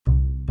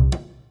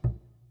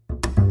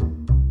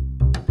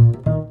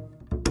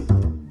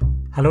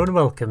Hello and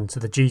welcome to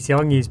the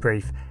GTR News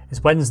Brief.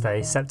 It's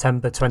Wednesday,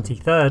 September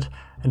 23rd,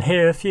 and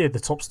here are a few of the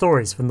top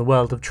stories from the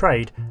world of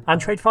trade and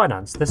trade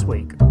finance this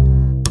week.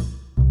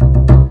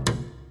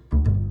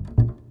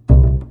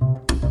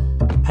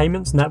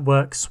 Payments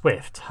network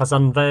SWIFT has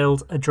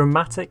unveiled a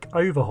dramatic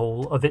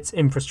overhaul of its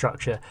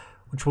infrastructure,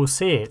 which will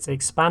see it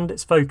expand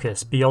its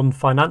focus beyond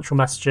financial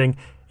messaging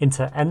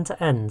into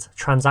end-to-end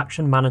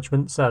transaction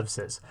management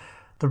services.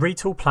 The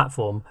retool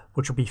platform,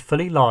 which will be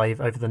fully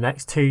live over the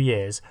next 2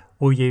 years,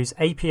 will use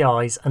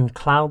APIs and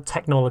cloud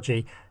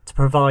technology to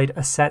provide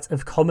a set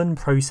of common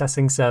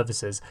processing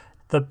services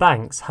that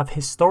banks have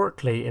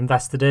historically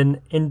invested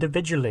in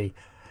individually.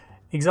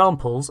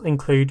 Examples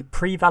include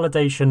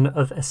pre-validation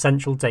of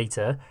essential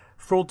data,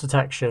 fraud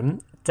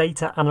detection,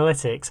 data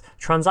analytics,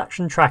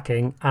 transaction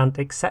tracking, and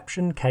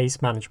exception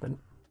case management.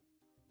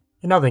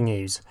 In other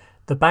news,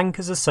 the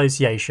Bankers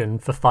Association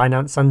for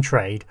Finance and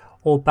Trade,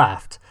 or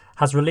BAFT,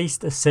 has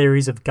released a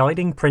series of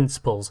guiding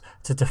principles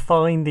to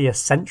define the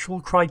essential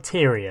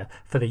criteria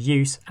for the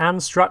use and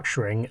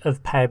structuring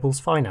of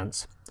payables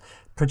finance.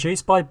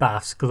 Produced by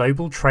BAFT's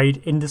Global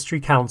Trade Industry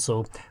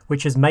Council,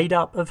 which is made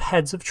up of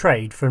heads of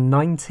trade from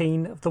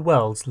 19 of the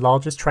world's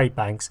largest trade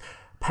banks,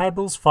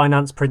 Payables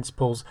Finance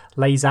Principles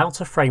lays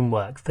out a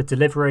framework for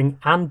delivering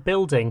and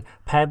building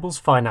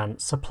payables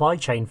finance supply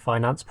chain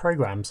finance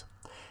programs.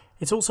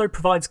 It also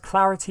provides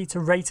clarity to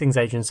ratings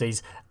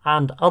agencies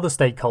and other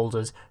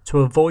stakeholders to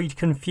avoid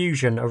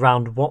confusion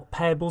around what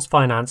payables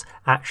finance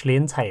actually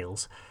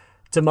entails.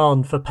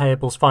 Demand for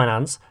payables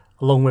finance,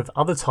 along with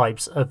other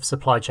types of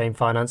supply chain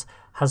finance,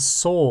 has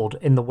soared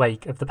in the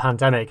wake of the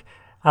pandemic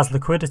as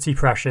liquidity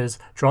pressures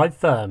drive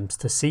firms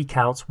to seek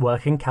out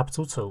working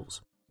capital tools.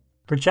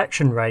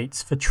 Rejection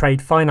rates for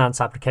trade finance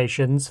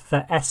applications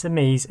for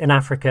SMEs in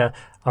Africa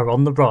are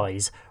on the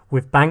rise,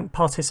 with bank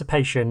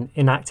participation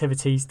in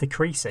activities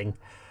decreasing.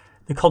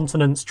 The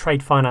continent's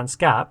trade finance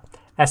gap,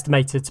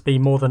 estimated to be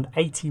more than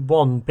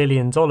 $81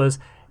 billion,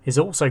 is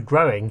also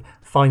growing,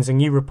 finds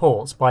new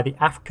reports by the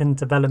African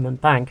Development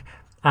Bank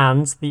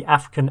and the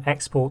African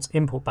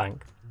Export-Import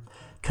Bank.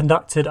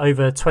 Conducted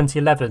over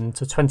 2011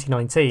 to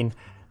 2019,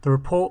 the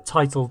report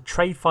titled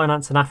Trade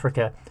Finance in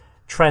Africa,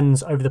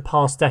 Trends over the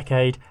Past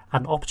Decade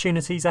and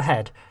Opportunities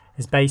Ahead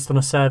is based on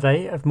a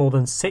survey of more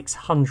than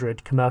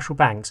 600 commercial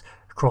banks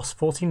across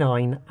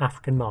 49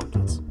 African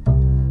markets.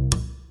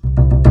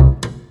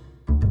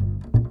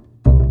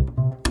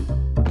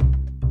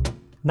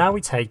 Now we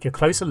take a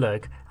closer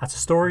look at a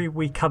story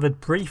we covered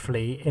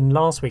briefly in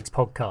last week's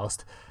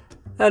podcast.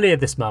 Earlier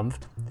this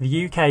month,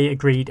 the UK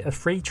agreed a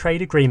free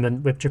trade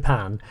agreement with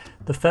Japan,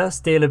 the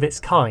first deal of its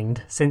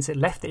kind since it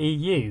left the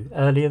EU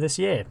earlier this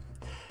year.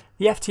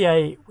 The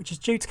FTA, which is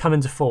due to come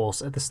into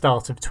force at the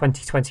start of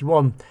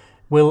 2021,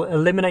 will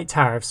eliminate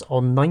tariffs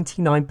on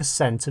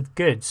 99% of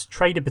goods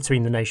traded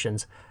between the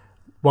nations,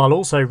 while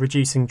also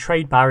reducing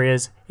trade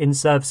barriers in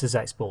services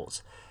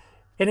exports.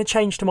 In a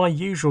change to my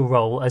usual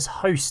role as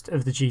host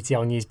of the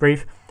GTR News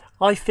Brief,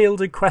 I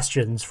fielded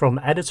questions from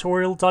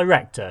editorial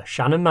director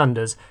Shannon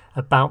Manders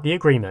about the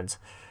agreement.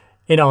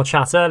 In our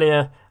chat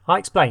earlier, I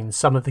explained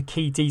some of the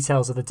key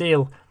details of the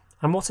deal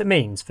and what it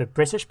means for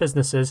British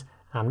businesses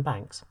and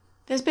banks.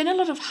 There's been a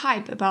lot of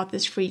hype about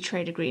this free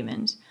trade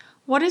agreement.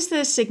 What is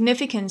the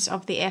significance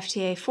of the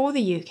FTA for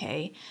the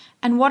UK,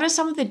 and what are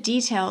some of the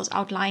details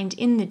outlined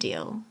in the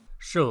deal?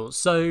 Sure.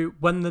 So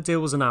when the deal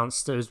was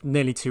announced, it was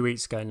nearly 2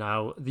 weeks ago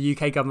now, the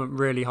UK government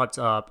really hyped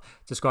it up,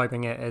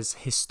 describing it as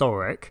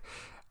historic.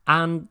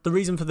 And the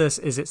reason for this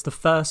is it's the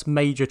first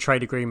major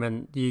trade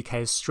agreement the UK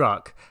has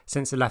struck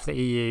since it left the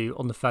EU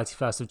on the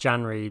 31st of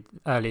January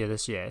earlier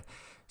this year.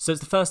 So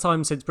it's the first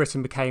time since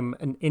Britain became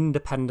an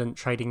independent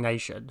trading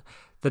nation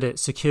that it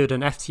secured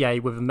an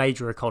FTA with a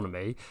major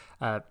economy.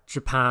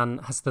 Japan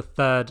has the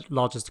third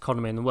largest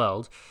economy in the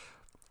world.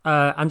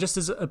 And just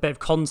as a bit of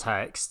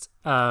context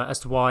as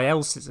to why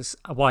else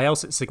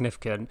it's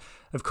significant,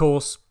 of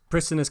course,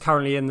 Britain is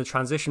currently in the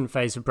transition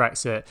phase of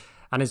Brexit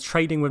and is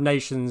trading with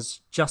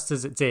nations just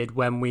as it did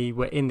when we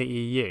were in the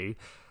EU.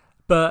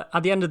 But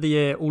at the end of the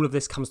year, all of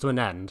this comes to an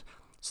end.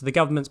 So the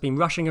government's been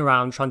rushing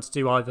around trying to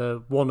do either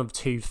one of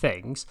two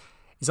things.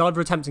 It's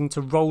either attempting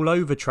to roll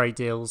over trade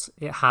deals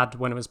it had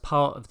when it was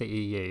part of the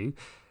EU.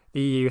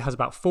 The EU has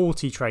about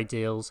 40 trade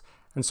deals,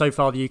 and so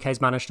far the UK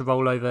has managed to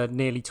roll over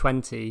nearly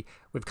 20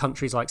 with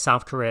countries like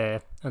South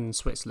Korea and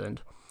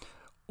Switzerland.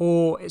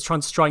 Or it's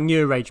trying to strike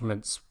new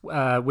arrangements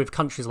with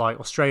countries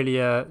like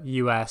Australia,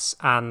 US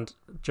and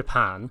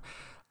Japan.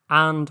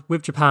 And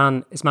with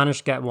Japan, it's managed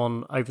to get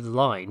one over the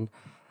line,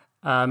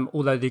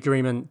 although the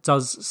agreement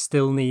does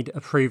still need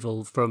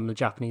approval from the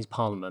Japanese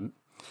parliament.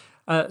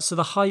 So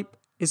the hype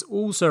is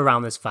also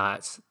around this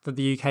fact that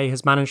the UK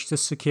has managed to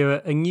secure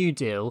a new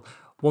deal,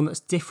 one that's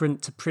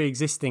different to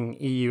pre-existing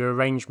EU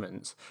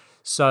arrangements.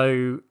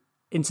 So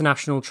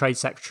International Trade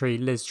Secretary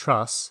Liz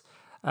Truss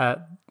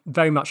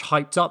very much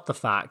hyped up the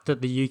fact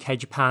that the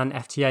UK-Japan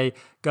FTA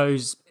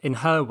goes, in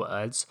her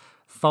words,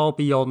 far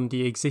beyond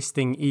the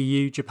existing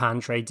EU-Japan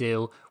trade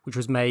deal, which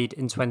was made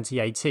in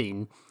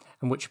 2018,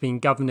 and which has been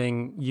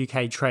governing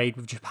UK trade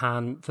with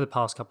Japan for the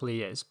past couple of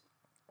years.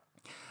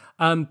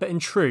 But in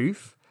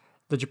truth,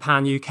 the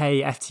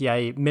Japan-UK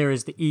FTA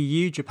mirrors the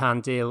EU-Japan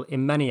deal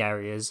in many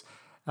areas,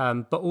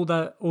 but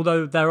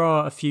although there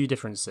are a few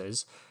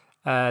differences,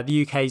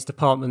 the UK's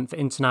Department for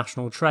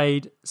International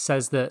Trade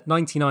says that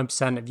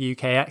 99% of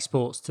UK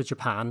exports to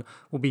Japan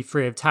will be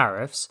free of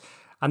tariffs,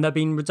 and there have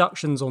been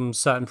reductions on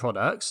certain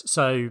products.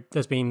 So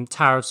there's been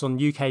tariffs on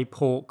UK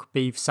pork,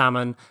 beef,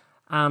 salmon,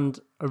 and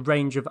a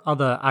range of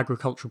other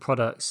agricultural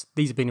products.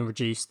 These have been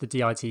reduced, the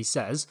DIT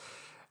says.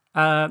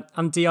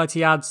 And DIT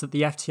adds that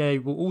the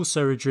FTA will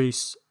also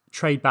reduce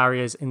trade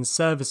barriers in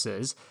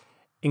services,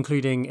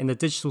 including in the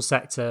digital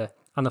sector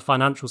and the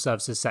financial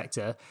services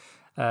sector.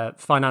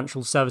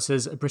 Financial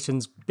services are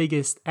Britain's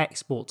biggest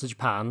export to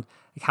Japan,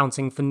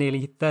 accounting for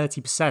nearly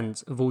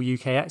 30% of all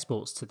UK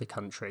exports to the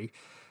country.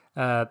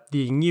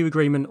 The new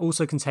agreement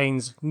also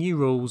contains new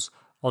rules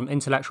on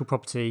intellectual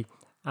property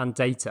and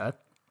data.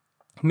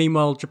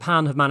 Meanwhile,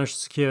 Japan have managed to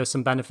secure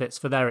some benefits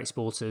for their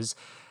exporters.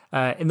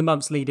 In the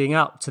months leading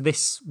up to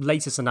this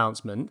latest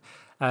announcement,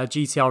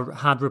 GTR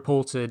had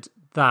reported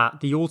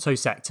that the auto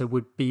sector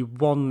would be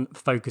one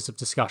focus of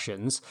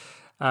discussions.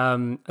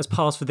 As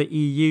part of the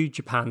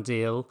EU-Japan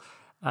deal,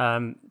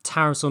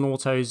 tariffs on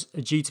autos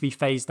are due to be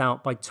phased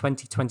out by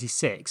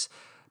 2026,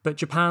 but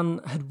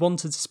Japan had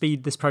wanted to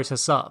speed this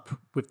process up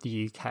with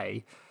the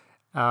UK.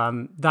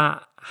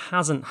 That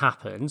hasn't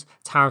happened.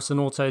 Tariffs on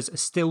autos are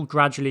still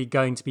gradually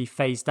going to be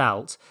phased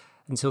out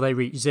until they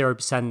reach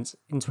 0%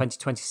 in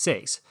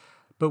 2026.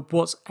 But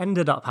what's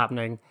ended up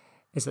happening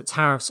is that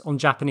tariffs on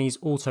Japanese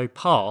auto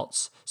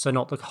parts, so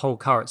not the whole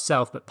car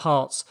itself, but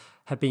parts,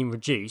 have been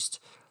reduced,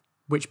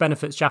 which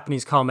benefits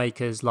Japanese car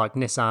makers like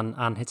Nissan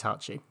and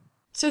Hitachi.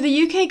 So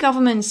the UK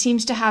government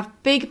seems to have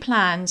big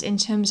plans in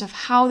terms of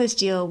how this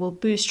deal will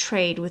boost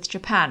trade with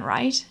Japan,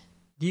 right?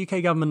 The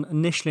UK government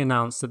initially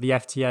announced that the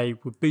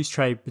FTA would boost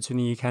trade between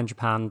the UK and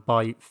Japan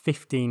by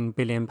 £15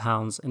 billion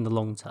in the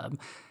long term.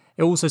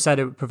 It also said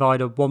it would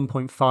provide a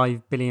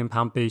 £1.5 billion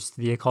boost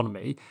to the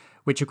economy,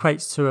 which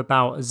equates to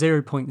about a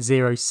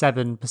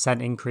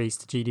 0.07% increase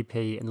to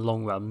GDP in the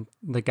long run,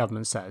 the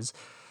government says.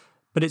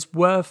 But it's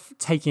worth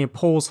taking a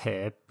pause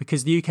here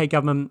because the UK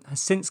government has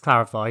since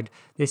clarified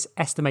this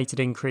estimated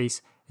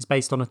increase is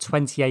based on a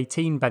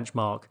 2018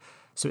 benchmark.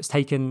 So it's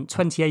taken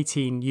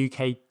 2018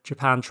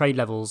 UK-Japan trade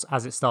levels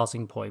as its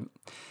starting point.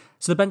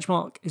 So the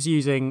benchmark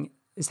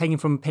is taken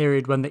from a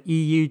period when the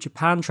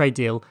EU-Japan trade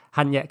deal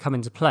hadn't yet come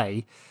into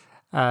play.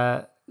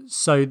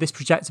 So this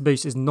projected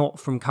boost is not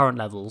from current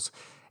levels.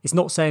 It's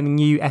not saying the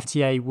new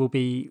FTA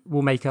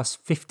will make us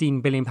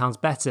 £15 billion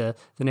better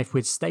than if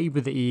we'd stayed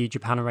with the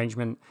EU-Japan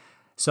arrangement.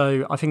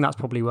 So I think that's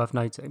probably worth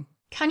noting.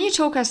 Can you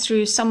talk us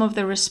through some of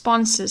the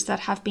responses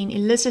that have been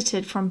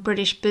elicited from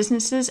British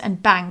businesses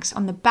and banks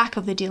on the back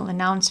of the deal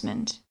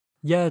announcement?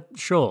 Yeah,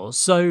 sure.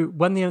 So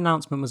when the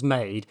announcement was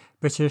made,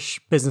 British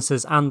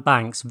businesses and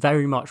banks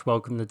very much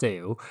welcomed the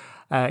deal.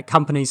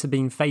 Companies have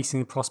been facing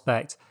the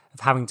prospect of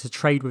having to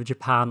trade with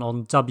Japan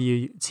on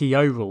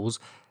WTO rules,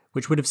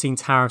 which would have seen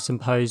tariffs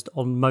imposed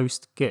on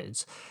most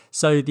goods.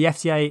 So the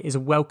FTA is a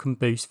welcome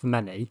boost for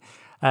many.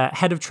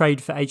 Head of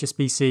Trade for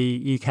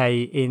HSBC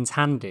UK, Ian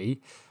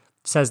Tandy,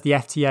 says the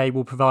FTA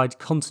will provide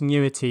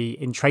continuity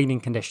in trading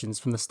conditions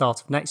from the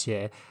start of next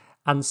year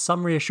and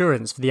some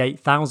reassurance for the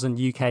 8,000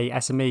 UK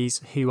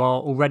SMEs who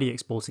are already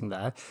exporting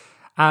there.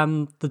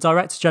 The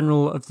Director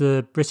General of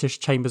the British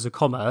Chambers of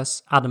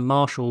Commerce, Adam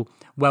Marshall,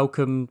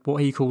 welcomed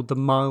what he called the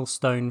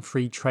milestone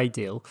free trade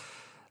deal.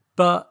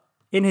 But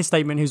in his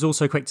statement, he was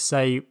also quick to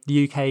say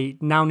the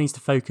UK now needs to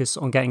focus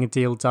on getting a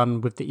deal done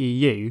with the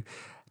EU.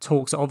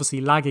 Talks are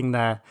obviously lagging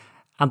there.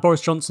 And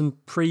Boris Johnson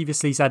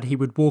previously said he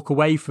would walk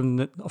away from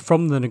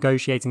the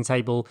negotiating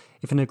table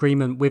if an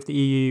agreement with the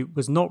EU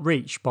was not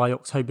reached by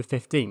October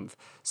 15th.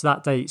 So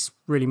that date's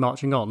really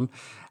marching on.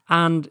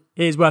 And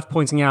it is worth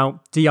pointing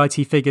out,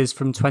 DIT figures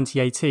from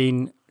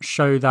 2018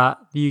 show that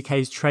the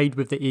UK's trade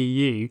with the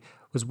EU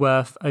was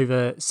worth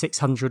over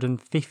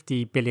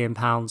 £650 billion,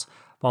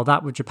 while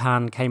that with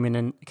Japan came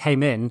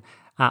in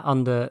at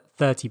under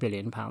 £30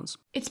 billion.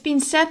 It's been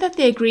said that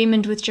the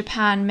agreement with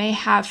Japan may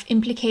have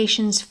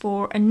implications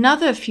for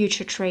another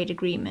future trade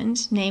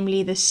agreement,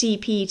 namely the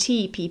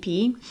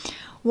CPTPP.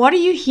 What are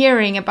you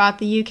hearing about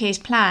the UK's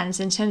plans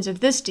in terms of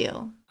this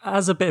deal?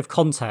 As a bit of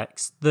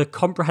context, the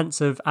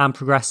Comprehensive and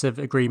Progressive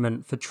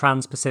Agreement for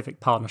Trans-Pacific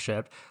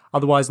Partnership,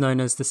 otherwise known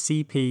as the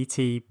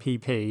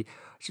CPTPP,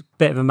 which is a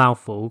bit of a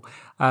mouthful,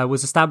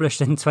 was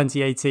established in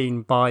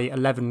 2018 by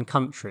 11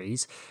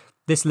 countries.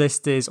 This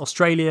list is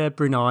Australia,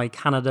 Brunei,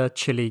 Canada,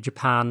 Chile,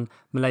 Japan,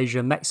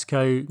 Malaysia,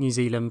 Mexico, New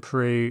Zealand,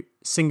 Peru,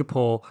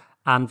 Singapore,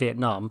 and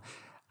Vietnam.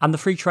 And the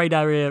free trade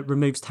area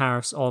removes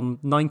tariffs on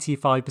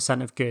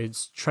 95% of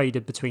goods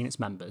traded between its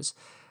members.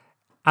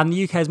 And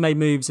the UK has made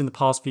moves in the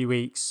past few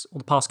weeks, or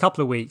the past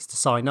couple of weeks, to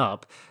sign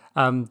up.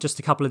 Just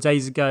a couple of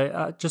days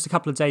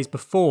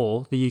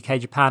before the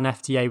UK-Japan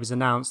FTA was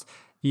announced,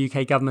 the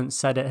UK government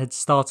said it had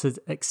started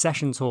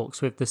accession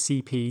talks with the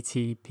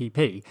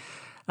CPTPP.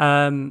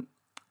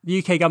 The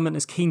UK government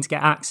is keen to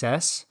get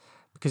access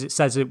because it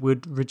says it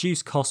would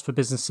reduce costs for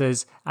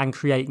businesses and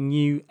create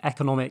new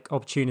economic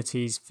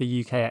opportunities for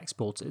UK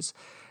exporters.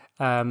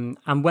 And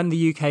when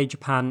the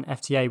UK-Japan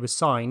FTA was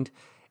signed,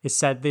 it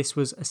said this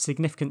was a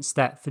significant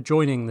step for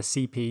joining the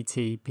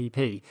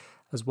CPTPP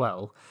as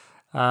well.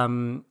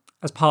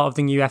 As part of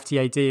the new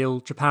FTA deal,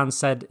 Japan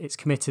said it's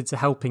committed to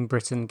helping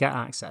Britain get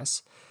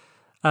access.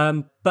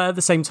 But at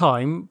the same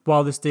time,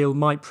 while this deal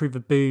might prove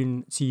a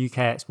boon to UK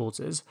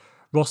exporters,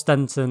 Ross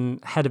Denton,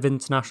 head of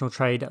international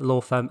trade at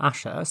law firm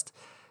Ashurst,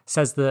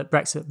 says that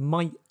Brexit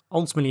might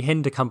ultimately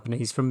hinder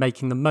companies from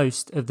making the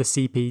most of the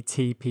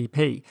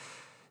CPTPP.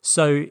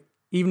 So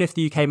even if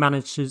the UK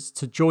manages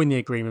to join the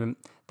agreement,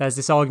 there's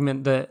this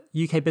argument that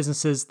UK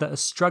businesses that are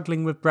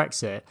struggling with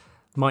Brexit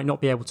might not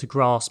be able to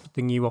grasp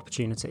the new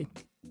opportunity.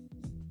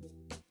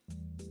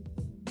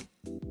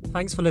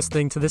 Thanks for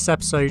listening to this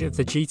episode of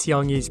the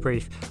GTR News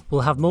Brief.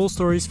 We'll have more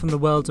stories from the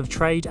world of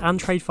trade and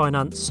trade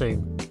finance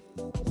soon.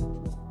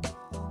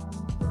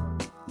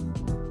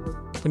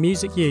 The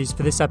music used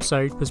for this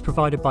episode was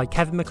provided by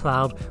Kevin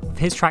MacLeod with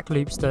his track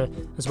Loopster,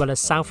 as well as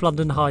South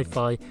London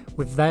Hi-Fi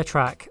with their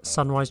track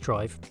Sunrise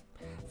Drive.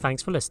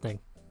 Thanks for listening.